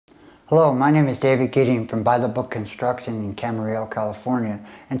Hello, my name is David Geeting from By the Book Construction in Camarillo, California,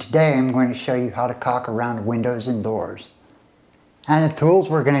 and today I'm going to show you how to caulk around windows and doors. And the tools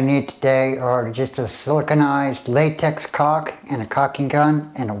we're going to need today are just a siliconized latex caulk and a caulking gun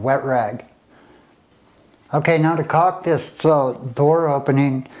and a wet rag. Okay, now to caulk this door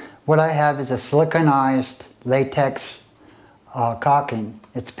opening, what I have is a siliconized latex caulking.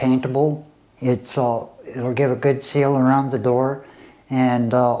 It's paintable. It'll give a good seal around the door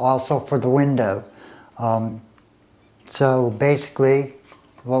and also for the window. So basically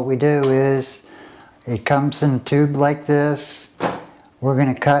what we do is it comes in a tube like this. We're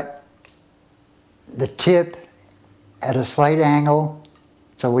going to cut the tip at a slight angle,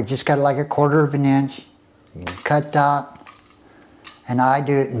 so we just got like a 1/4 of an inch. You can cut that, and I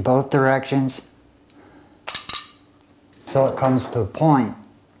do it in both directions so it comes to a point.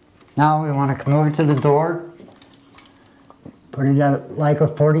 Now we want to come over to the door, put it at like a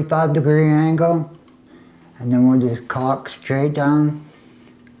 45-degree angle, and then we'll just caulk straight down.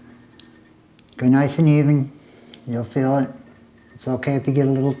 Go nice and even. You'll feel it. It's okay if you get a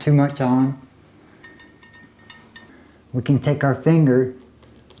little too much on. We can take our finger,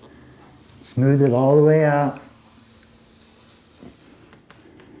 smooth it all the way out,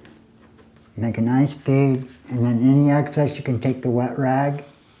 make a nice bead, and then any excess you can take the wet rag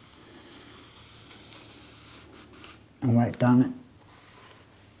and wipe down it,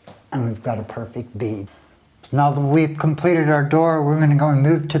 and we've got a perfect bead. So now that we've completed our door, we're going to go and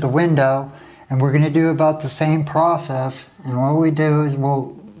move to the window, and we're going to do about the same process. And what we do is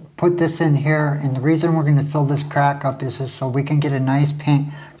we'll put this in here, and the reason we're going to fill this crack up is so we can get a nice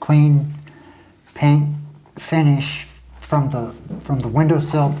clean paint finish from the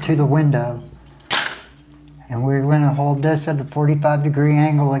windowsill to the window. And we're going to hold this at a 45-degree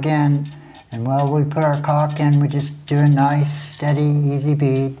angle again. And while we put our caulk in, we just do a nice, steady, easy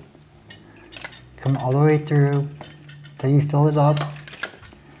bead. Come all the way through till you fill it up.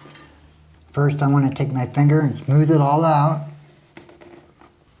 First, I want to take my finger and smooth it all out.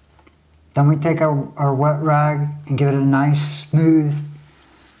 Then we take our wet rag and give it a nice, smooth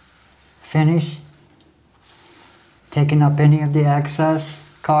finish, taking up any of the excess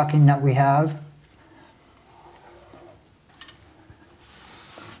caulking that we have.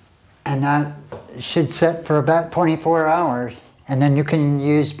 And that should set for about 24 hours. And then you can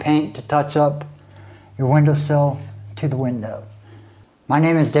use paint to touch up your windowsill to the window. My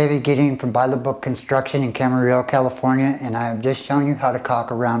name is David Geeting from By the Book Construction in Camarillo, California, and I have just shown you how to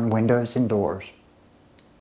caulk around windows and doors.